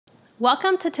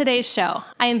Welcome to today's show.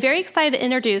 I am very excited to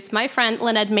introduce my friend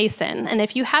Lynette Mason, and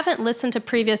if you haven't listened to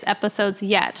previous episodes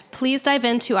yet, please dive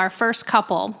into our first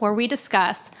couple where we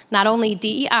discuss not only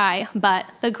DEI, but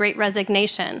the Great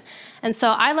Resignation. And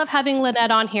so I love having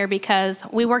Lynette on here because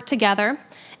we work together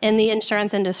in the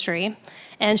insurance industry,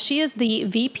 and she is the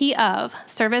VP of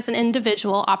Service and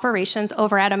Individual Operations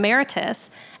over at Ameritas.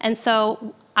 And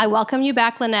so I welcome you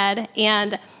back, Lynette,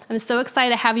 and I'm so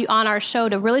excited to have you on our show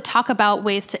to really talk about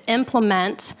ways to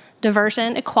implement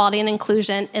diversity, equality, and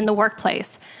inclusion in the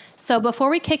workplace. So before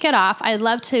we kick it off, I'd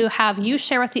love to have you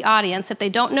share with the audience, if they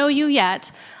don't know you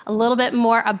yet, a little bit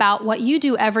more about what you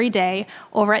do every day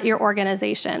over at your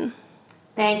organization.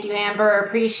 Thank you, Amber.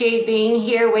 Appreciate being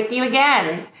here with you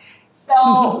again.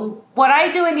 So what I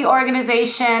do in the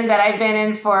organization that I've been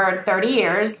in for 30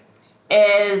 years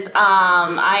is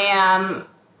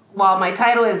while my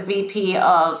title is VP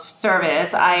of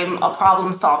Service, I'm a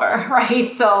problem solver, right?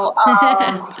 So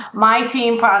my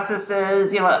team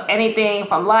processes, anything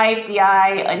from life,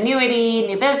 DI, annuity,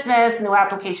 new business, new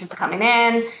applications coming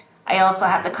in. I also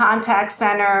have the contact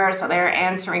center, so they're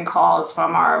answering calls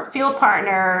from our field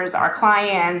partners, our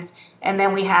clients, and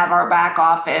then we have our back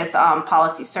office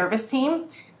policy service team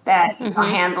that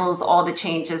handles all the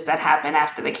changes that happen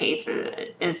after the case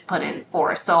is put in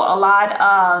force. So a lot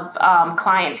of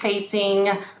client-facing,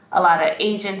 a lot of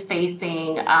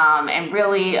agent-facing, and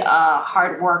really a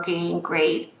hardworking,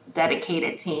 great,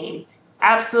 dedicated team.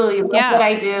 Absolutely love what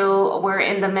I do. We're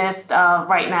in the midst of,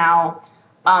 right now,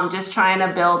 just trying to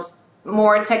build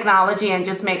more technology and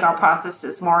just make our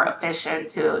processes more efficient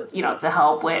to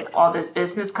help with all this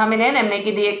business coming in and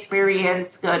making the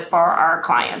experience good for our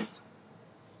clients.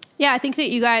 Yeah, I think that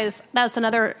you guys, that's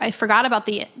another, I forgot about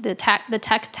the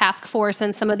tech task force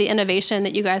and some of the innovation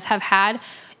that you guys have had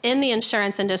in the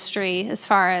insurance industry as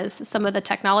far as some of the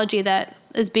technology that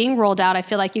is being rolled out. I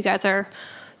feel like you guys are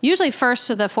usually first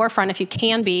to the forefront, if you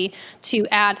can be, to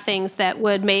add things that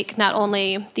would make not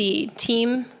only the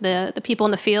team, the people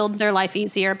in the field, their life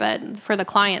easier, but for the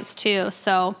clients too.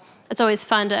 So it's always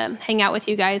fun to hang out with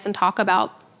you guys and talk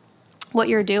about what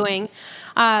you're doing.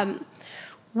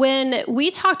 When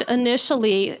we talked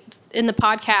initially in the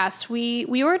podcast, we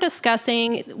were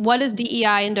discussing what is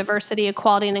DEI and diversity,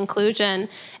 equality, and inclusion.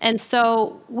 And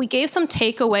so we gave some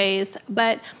takeaways,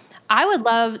 but I would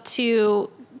love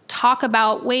to talk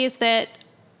about ways that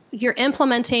you're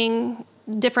implementing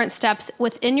different steps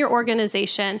within your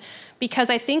organization, because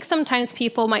I think sometimes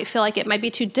people might feel like it might be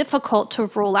too difficult to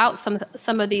roll out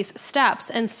some of these steps.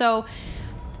 And so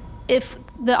if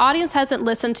the audience hasn't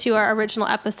listened to our original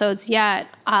episodes yet,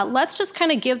 let's just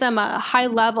kind of give them a high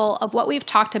level of what we've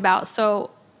talked about. So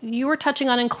you were touching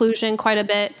on inclusion quite a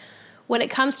bit. When it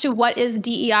comes to what is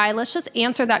DEI, let's just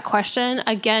answer that question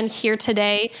again here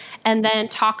today, and then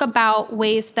talk about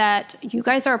ways that you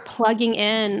guys are plugging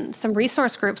in some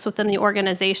resource groups within the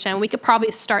organization. We could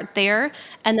probably start there,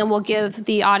 and then we'll give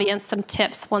the audience some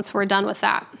tips once we're done with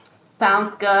that.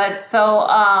 Sounds good. So,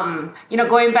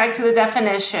 going back to the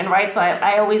definition, right? So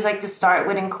I always like to start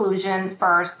with inclusion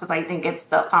first because I think it's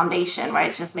the foundation, right?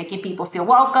 It's just making people feel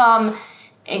welcome,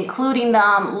 including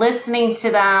them, listening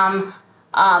to them,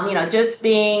 just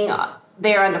being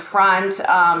there in the front,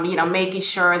 making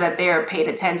sure that they're paid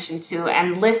attention to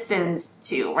and listened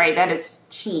to, right? That is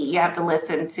key. You have to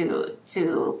listen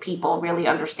to people, really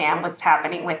understand what's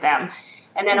happening with them.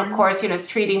 And then, of course, it's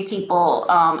treating people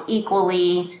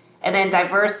equally. And then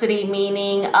diversity,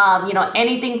 meaning,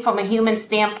 anything from a human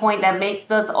standpoint that makes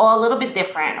us all a little bit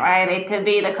different, right? It could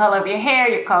be the color of your hair,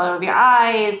 your color of your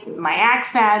eyes, my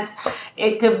accent.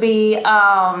 It could be,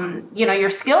 your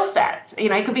skill sets.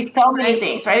 It could be so many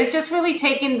things, right? It's just really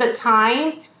taking the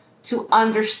time to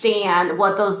understand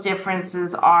what those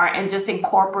differences are and just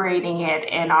incorporating it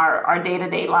in our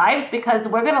day-to-day lives, because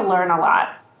we're going to learn a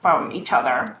lot from each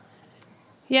other.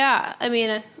 Yeah,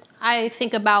 I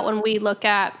think about when we look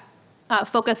at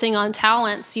focusing on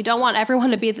talents, you don't want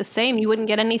everyone to be the same. You wouldn't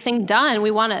get anything done. We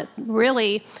want to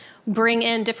really bring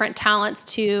in different talents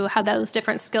to have those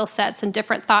different skill sets and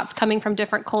different thoughts coming from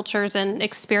different cultures and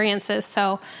experiences.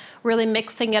 So really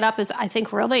mixing it up is, I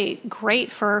think, really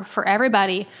great for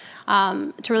everybody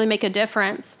to really make a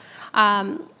difference.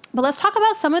 But let's talk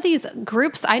about some of these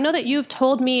groups. I know that you've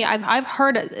told me, I've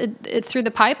heard it through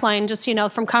the pipeline, just,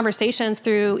 from conversations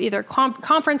through either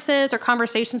conferences or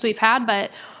conversations we've had,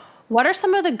 but what are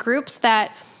some of the groups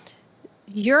that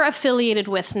you're affiliated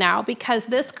with now? Because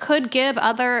this could give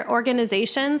other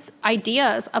organizations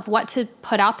ideas of what to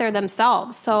put out there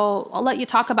themselves. So I'll let you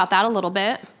talk about that a little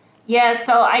bit. Yeah,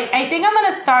 so I think I'm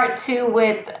going to start too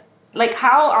with like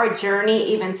how our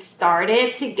journey even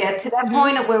started to get to that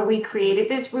point of where we created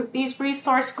these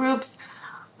resource groups.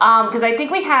 Because I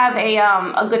think we have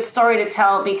a good story to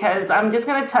tell, because I'm just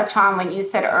going to touch on what you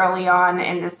said early on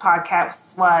in this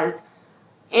podcast was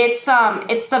it's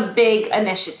a big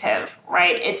initiative,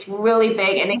 right? It's really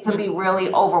big and it can be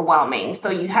really overwhelming. So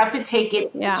you have to take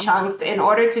it in chunks in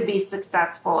order to be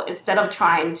successful, instead of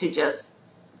trying to just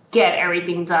get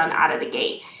everything done out of the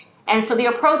gate. And so the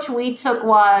approach we took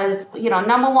was,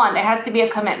 number one, there has to be a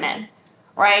commitment,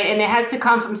 right? And it has to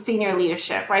come from senior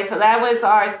leadership, right? So that was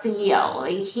our CEO.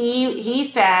 He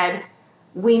said,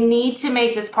 we need to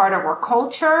make this part of our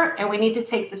culture, and we need to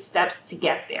take the steps to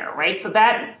get there, right? So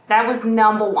that was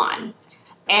number one.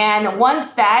 And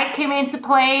once that came into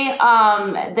play,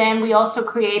 then we also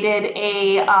created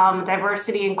a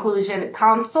diversity inclusion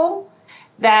council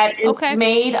that is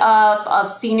made up of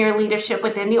senior leadership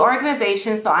within the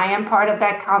organization. So I am part of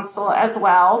that council as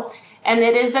well. And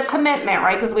it is a commitment,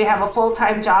 right? Because we have a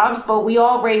full-time jobs, but we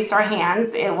all raised our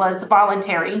hands. It was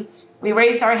voluntary. We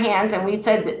raised our hands and we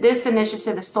said that this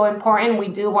initiative is so important. We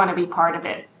do want to be part of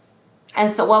it.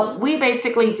 And so what we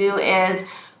basically do is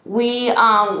we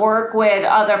work with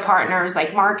other partners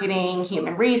like marketing,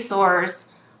 human resource,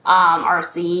 our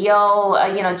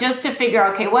CEO, just to figure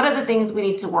out, okay, what are the things we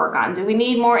need to work on? Do we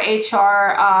need more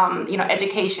HR,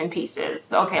 education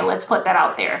pieces? Okay, let's put that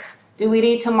out there. Do we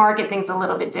need to market things a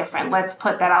little bit different? Let's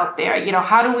put that out there.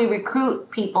 How do we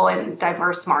recruit people in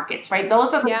diverse markets, right?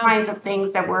 Those are the kinds of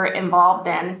things that we're involved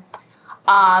in.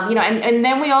 And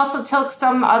then we also took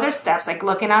some other steps, like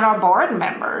looking at our board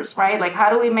members, right? Like, how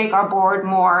do we make our board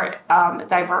more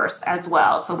diverse as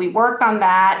well? So we worked on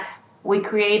that. We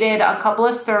created a couple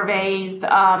of surveys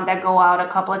that go out a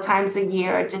couple of times a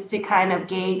year just to kind of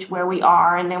gauge where we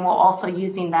are. And then we're also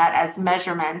using that as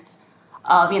measurements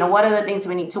of, what are the things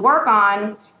we need to work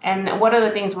on and what are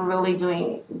the things we're really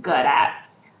doing good at.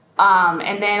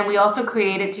 And then we also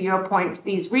created, to your point,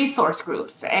 these resource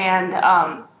groups. And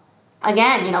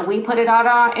again, we put it out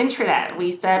on intranet.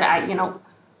 We said,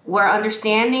 we're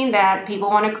understanding that people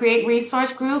want to create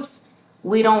resource groups.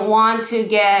 We don't want to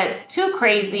get too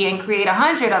crazy and create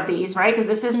 100 of these, right? Because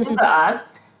this is new to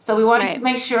us. So we wanted to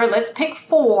make sure, let's pick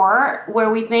 4 where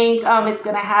we think it's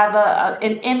going to have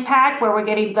an impact, where we're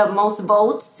getting the most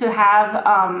votes to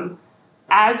have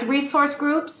as resource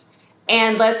groups.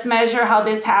 And let's measure how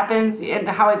this happens and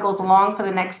how it goes along for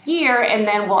the next year. And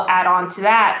then we'll add on to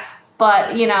that.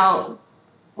 But,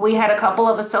 we had a couple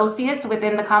of associates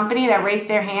within the company that raised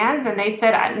their hands, and they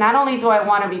said, not only do I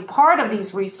want to be part of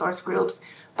these resource groups,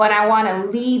 but I want to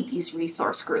lead these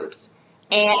resource groups.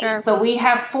 And so we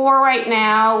have 4 right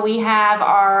now. We have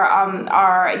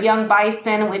our Young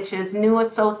Bison, which is new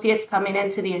associates coming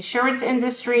into the insurance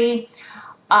industry.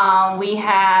 We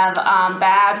have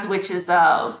BABS, which is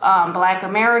a Black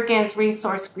Americans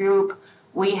resource group.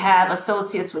 We have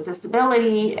associates with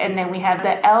disability, and then we have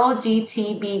the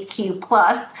LGBTQ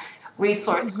plus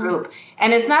resource group.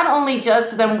 And it's not only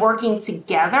just them working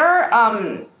together,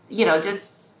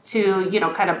 just to,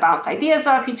 kind of bounce ideas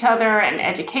off each other and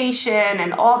education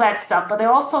and all that stuff, but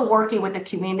they're also working with the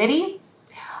community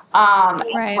as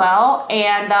well.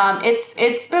 And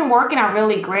it's been working out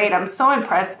really great. I'm so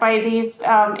impressed by these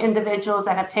individuals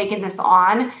that have taken this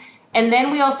on. And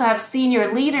then we also have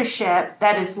senior leadership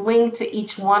that is linked to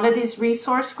each one of these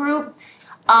resource groups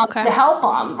to help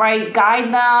them, right?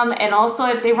 Guide them. And also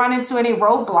if they run into any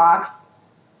roadblocks,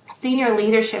 senior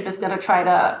leadership is going to try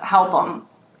to help them,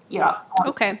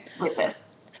 with this.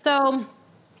 So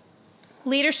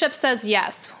leadership says,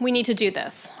 yes, we need to do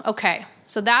this. Okay.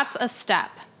 So that's a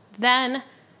step. Then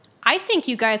I think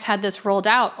you guys had this rolled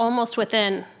out almost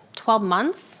within 12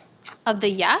 months of the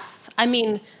yes. I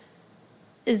mean,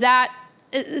 it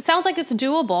sounds like it's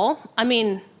doable. I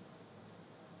mean,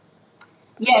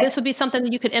 this would be something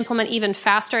that you could implement even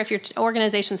faster if your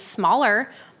organization's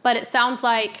smaller, but it sounds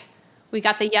like we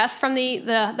got the yes from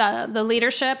the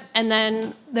leadership, and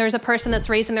then there's a person that's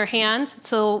raising their hand.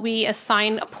 So we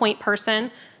assign a point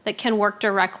person that can work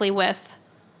directly with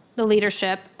the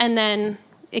leadership, and then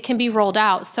it can be rolled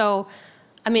out. So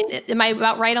I mean, am I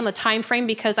about right on the time frame?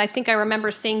 Because I think I remember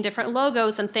seeing different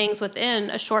logos and things within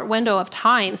a short window of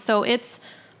time. So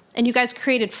and you guys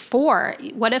created 4.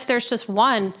 What if there's just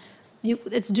 1?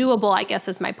 It's doable, I guess,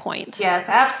 is my point. Yes,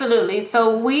 absolutely.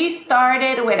 So we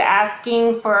started with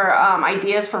asking for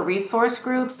ideas for resource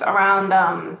groups around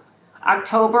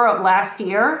October of last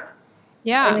year.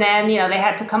 Yeah. And then, they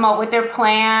had to come up with their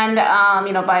plan,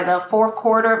 by the 4th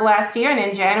quarter of last year. And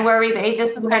in January,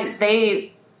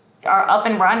 they are up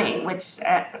and running, which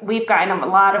we've gotten a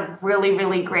lot of really,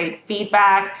 really great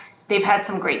feedback. They've had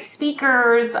some great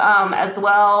speakers as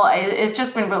well. It's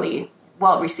just been really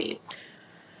well received.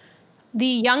 The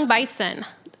Young Bison.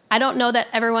 I don't know that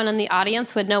everyone in the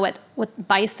audience would know what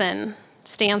Bison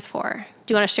stands for.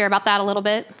 Do you want to share about that a little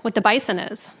bit? What the Bison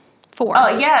is for? Oh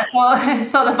yeah,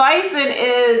 so the bison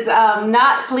is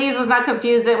not. Please let's not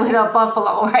confuse it with a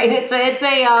buffalo, right? It's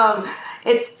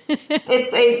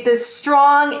this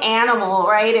strong animal,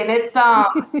 right? And it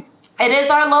is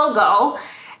our logo,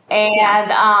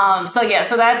 and so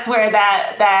that's where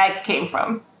that came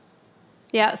from.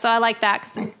 Yeah, so I like that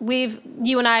because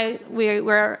you and I,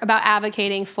 we're about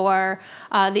advocating for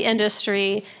the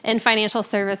industry and financial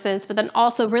services, but then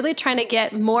also really trying to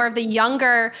get more of the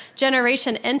younger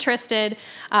generation interested.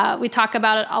 We talk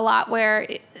about it a lot where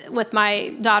with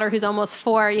my daughter who's almost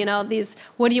 4,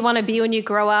 what do you want to be when you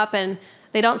grow up? And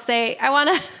they don't say, I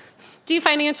want to do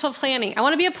financial planning. I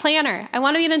want to be a planner. I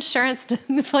want to be an insurance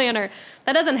planner.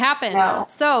 That doesn't happen. No.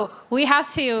 So we have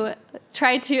to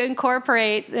try to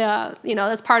incorporate,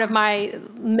 that's part of my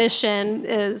mission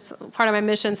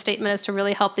statement is to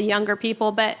really help the younger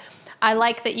people. But I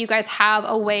like that you guys have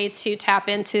a way to tap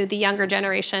into the younger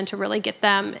generation to really get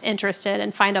them interested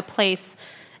and find a place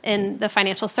in the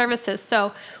financial services.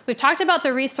 So we've talked about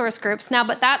the resource groups now,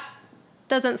 but that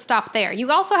doesn't stop there. You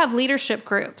also have leadership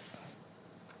groups.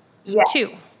 Yeah.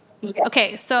 2. Yeah.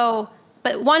 Okay,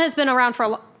 but one has been around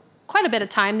for quite a bit of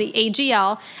time, the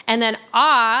AGL, and then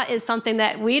is something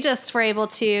that we just were able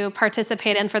to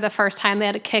participate in for the first time. They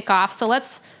had a kickoff. So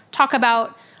let's talk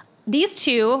about these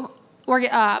 2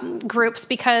 groups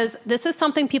because this is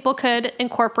something people could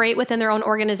incorporate within their own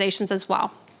organizations as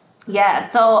well. Yeah,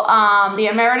 so the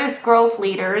Ameritas Growth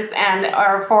Leaders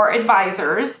are for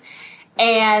advisors.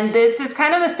 And this is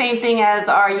kind of the same thing as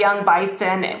our Young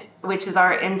Bison, which is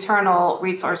our internal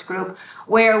resource group,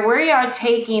 where we are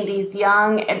taking these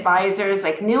young advisors,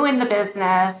 like new in the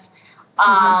business,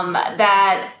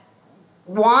 that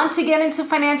want to get into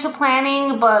financial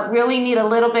planning, but really need a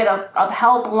little bit of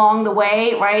help along the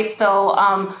way, right?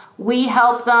 So we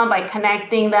help them by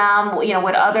connecting them,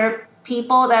 with other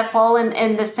people that fall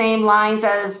in the same lines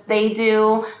as they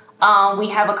do. We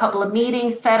have a couple of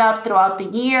meetings set up throughout the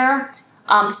year.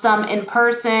 Some in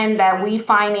person that we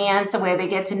finance where they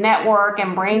get to network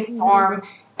and brainstorm.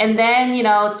 And then,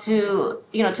 to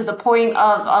the point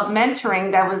of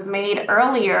mentoring that was made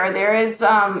earlier, there is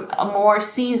a more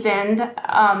seasoned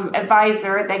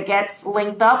advisor that gets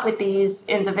linked up with these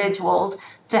individuals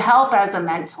to help as a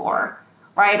mentor,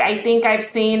 right? I think I've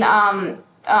seen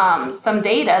some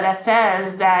data that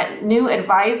says that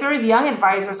young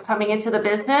advisors coming into the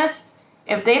business,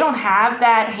 if they don't have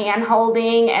that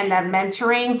hand-holding and that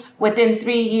mentoring, within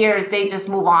 3 years, they just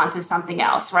move on to something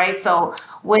else, right? So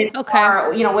with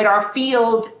our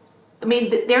field, I mean,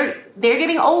 they're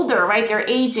getting older, right? They're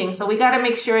aging. So we got to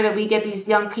make sure that we get these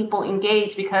young people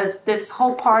engaged because this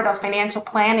whole part of financial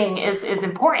planning is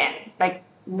important, like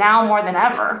now more than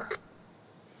ever.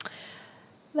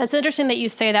 That's interesting that you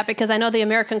say that because I know the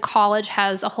American College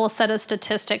has a whole set of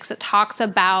statistics that talks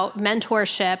about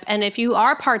mentorship. And if you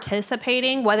are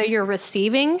participating, whether you're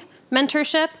receiving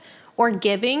mentorship or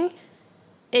giving,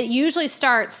 it usually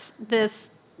starts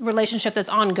this relationship that's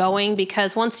ongoing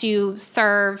because once you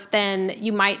serve, then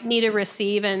you might need to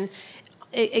receive and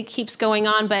it keeps going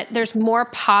on. But there's more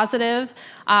positive,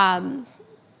 I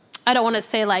don't want to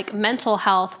say like mental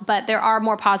health, but there are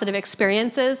more positive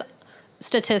experiences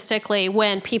statistically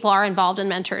when people are involved in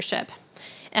mentorship.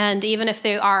 And even if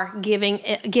they are giving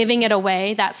it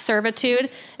away, that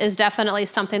servitude is definitely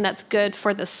something that's good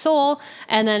for the soul,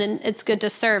 and then it's good to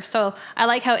serve. So I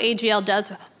like how AGL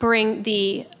does bring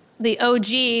the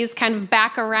OGs kind of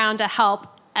back around to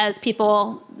help as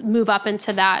people move up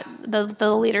into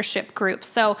the leadership group.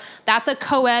 So that's a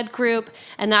co-ed group,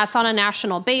 and that's on a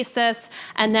national basis.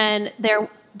 And then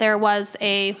there was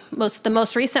the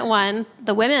most recent one,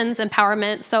 the women's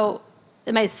empowerment. So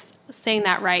am I saying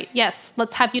that right? Yes.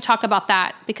 Let's have you talk about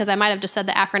that because I might have just said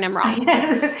the acronym wrong.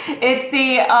 It's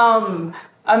the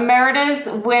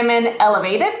Ameritas Women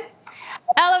Elevated.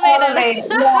 Elevated.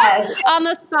 Yes. On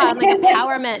the spot, like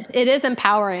empowerment. It is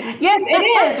empowering. Yes,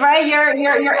 it is, right?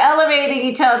 You're elevating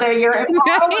each other. You're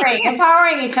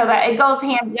empowering each other. It goes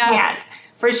hand in hand.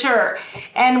 For sure.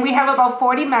 And we have about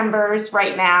 40 members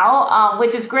right now,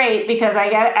 which is great because I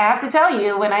have to tell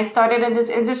you, when I started in this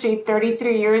industry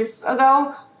 33 years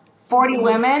ago, 40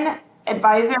 women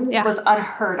advisors was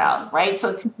unheard of, right?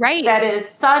 So that is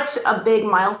such a big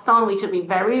milestone. We should be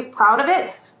very proud of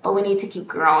it, but we need to keep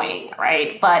growing,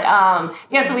 right? But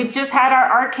so we just had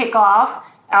our kickoff.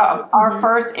 Our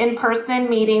first in-person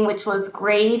meeting, which was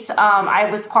great.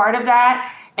 I was part of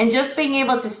that. And just being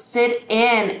able to sit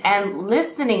in and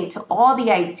listening to all the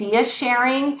idea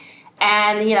sharing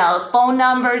and, phone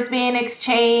numbers being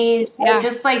exchanged, and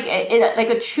just like like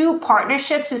a true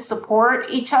partnership to support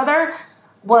each other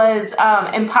was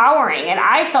empowering. And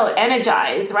I felt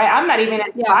energized, right? I'm not even an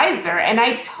advisor, and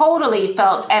I totally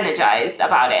felt energized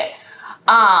about it.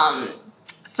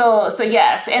 So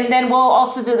yes, and then we'll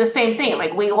also do the same thing.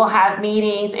 Like we will have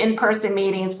meetings, in-person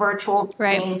meetings, virtual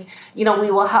meetings. We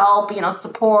will help,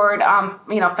 support,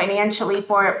 financially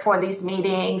for these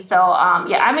meetings. So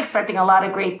I'm expecting a lot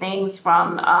of great things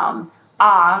from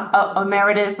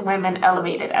Ameritas Women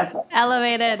Elevated as well.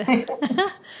 Elevated.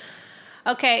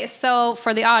 Okay, so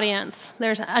for the audience,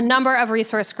 there's a number of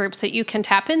resource groups that you can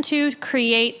tap into,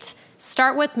 create.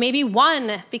 Start with maybe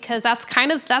one, because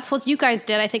that's what you guys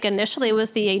did. I think initially it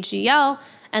was the AGL,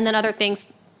 and then other things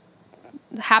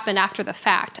happened after the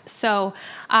fact. So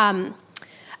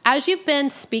as you've been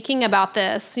speaking about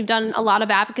this, you've done a lot of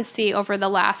advocacy over the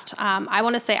last,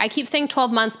 I keep saying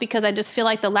 12 months because I just feel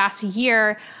like the last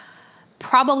year,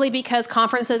 probably because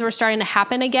conferences were starting to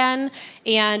happen again,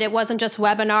 and it wasn't just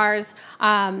webinars.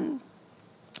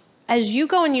 As you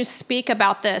go and you speak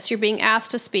about this, you're being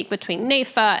asked to speak between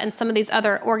NAIFA and some of these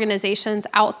other organizations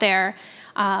out there.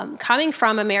 Coming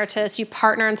from Ameritas, you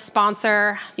partner and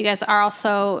sponsor. You guys are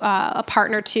also a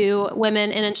partner to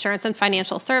Women in Insurance and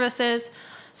Financial Services.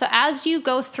 So as you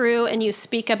go through and you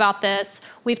speak about this,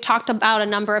 we've talked about a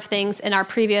number of things in our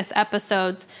previous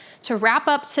episodes. To wrap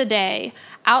up today,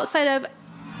 outside of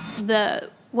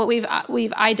what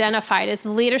we've identified is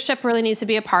the leadership really needs to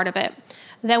be a part of it.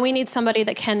 Then we need somebody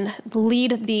that can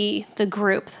lead the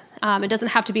group. It doesn't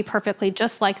have to be perfectly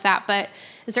just like that, but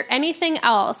is there anything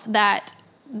else that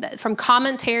from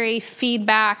commentary,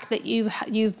 feedback that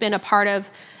you've been a part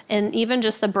of, and even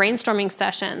just the brainstorming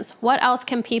sessions, what else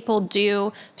can people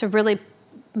do to really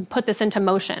put this into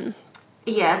motion?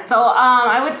 Yeah, so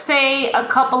I would say a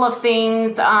couple of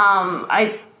things.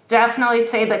 I definitely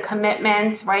say the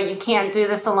commitment, right? You can't do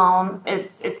this alone.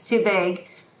 It's too big.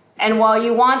 And while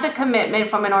you want the commitment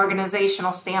from an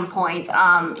organizational standpoint,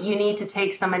 you need to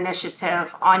take some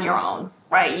initiative on your own,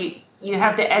 right? You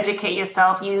have to educate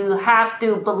yourself. You have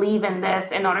to believe in this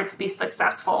in order to be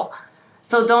successful.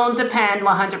 So don't depend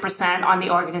 100% on the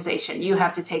organization. You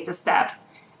have to take the steps.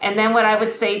 And then what I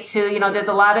would say too, there's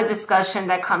a lot of discussion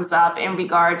that comes up in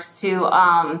regards to,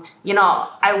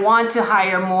 I want to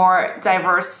hire more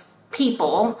diverse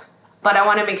people, but I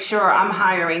want to make sure I'm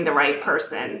hiring the right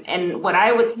person. And what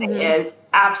I would say is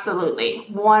absolutely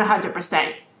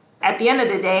 100%. At the end of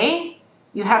the day,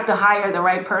 you have to hire the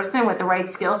right person with the right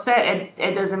skill set.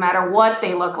 It doesn't matter what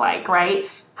they look like, right?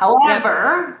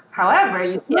 However,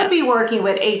 you could be working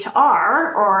with HR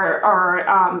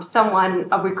or someone,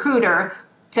 a recruiter,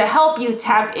 to help you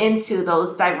tap into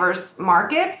those diverse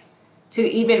markets, to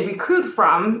even recruit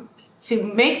from, to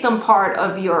make them part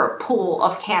of your pool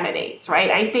of candidates, right?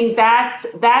 I think that's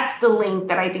the link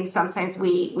that I think sometimes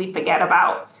we forget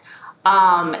about.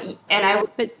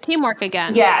 But teamwork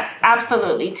again. Yes,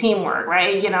 absolutely, teamwork,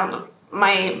 right?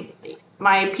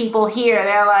 My people here,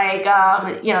 they're like,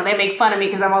 they make fun of me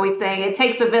because I'm always saying it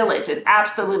takes a village. It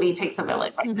absolutely takes a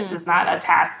village. Like, this is not a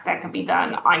task that can be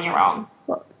done on your own.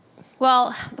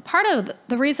 Well, the part of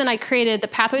the reason I created the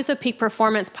Pathways of Peak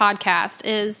Performance podcast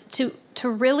is to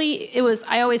really,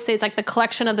 I always say it's like the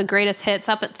collection of the greatest hits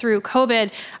up through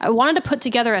COVID. I wanted to put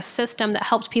together a system that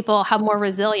helps people have more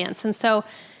resilience. And so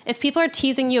if people are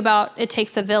teasing you about it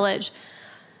takes a village,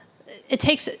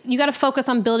 you got to focus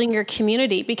on building your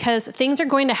community, because things are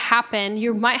going to happen.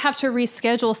 You might have to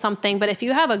reschedule something, but if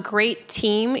you have a great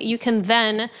team, you can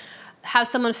then have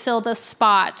someone fill the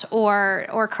spot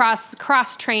or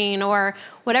cross train or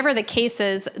whatever the case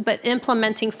is, but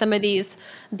implementing some of these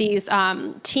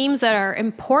teams that are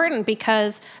important,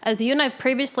 because as you and I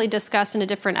previously discussed in a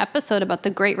different episode about the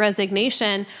Great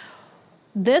Resignation,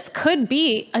 this could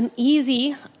be an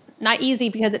easy, not easy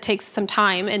because it takes some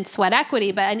time and sweat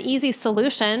equity, but an easy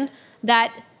solution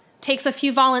that takes a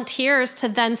few volunteers to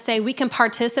then say we can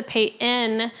participate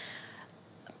in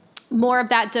more of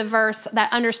that diverse,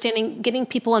 that understanding, getting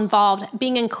people involved,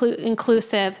 being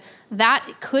inclusive. That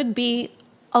could be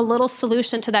a little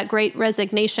solution to that Great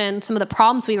Resignation, some of the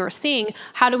problems we were seeing.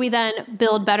 How do we then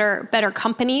build better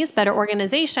companies, better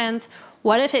organizations?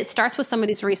 What if it starts with some of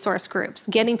these resource groups,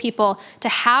 getting people to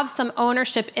have some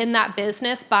ownership in that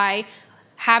business by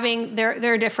having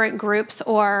their different groups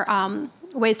or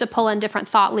ways to pull in different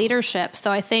thought leadership?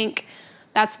 So I think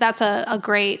that's a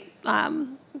great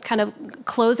kind of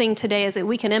closing today, is that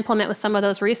we can implement with some of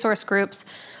those resource groups.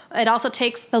 It also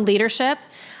takes the leadership.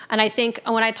 And I think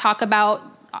when I talk about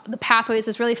the pathways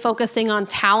is really focusing on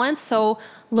talents. So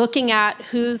looking at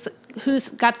who's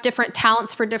got different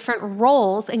talents for different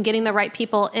roles and getting the right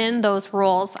people in those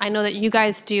roles. I know that you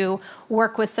guys do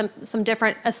work with some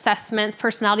different assessments,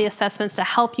 personality assessments to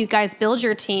help you guys build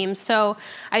your team. So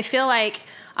I feel like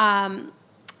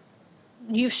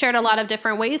you've shared a lot of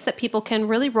different ways that people can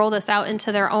really roll this out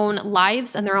into their own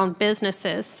lives and their own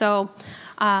businesses. So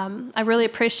I really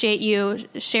appreciate you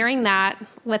sharing that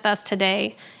with us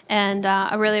today. And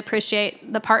I really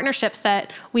appreciate the partnerships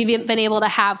that we've been able to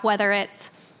have, whether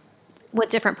it's with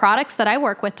different products that I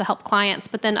work with to help clients,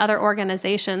 but then other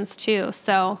organizations too.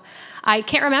 So I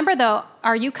can't remember though,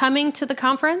 are you coming to the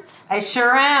conference? I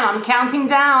sure am. I'm counting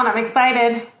down. I'm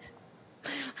excited.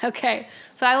 Okay.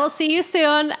 So I will see you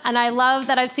soon. And I love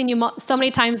that I've seen you so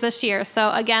many times this year.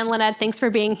 So again, Lynette, thanks for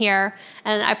being here.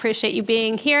 And I appreciate you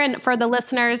being here. And for the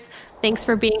listeners, thanks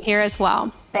for being here as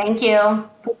well. Thank you.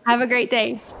 Have a great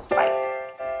day. Bye.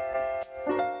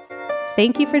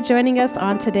 Thank you for joining us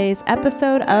on today's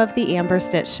episode of The Amber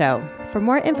Stitch Show. For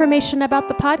more information about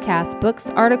the podcast, books,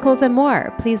 articles, and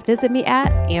more, please visit me at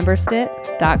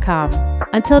amberstitch.com.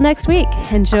 Until next week,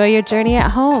 enjoy your journey at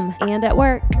home and at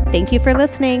work. Thank you for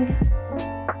listening.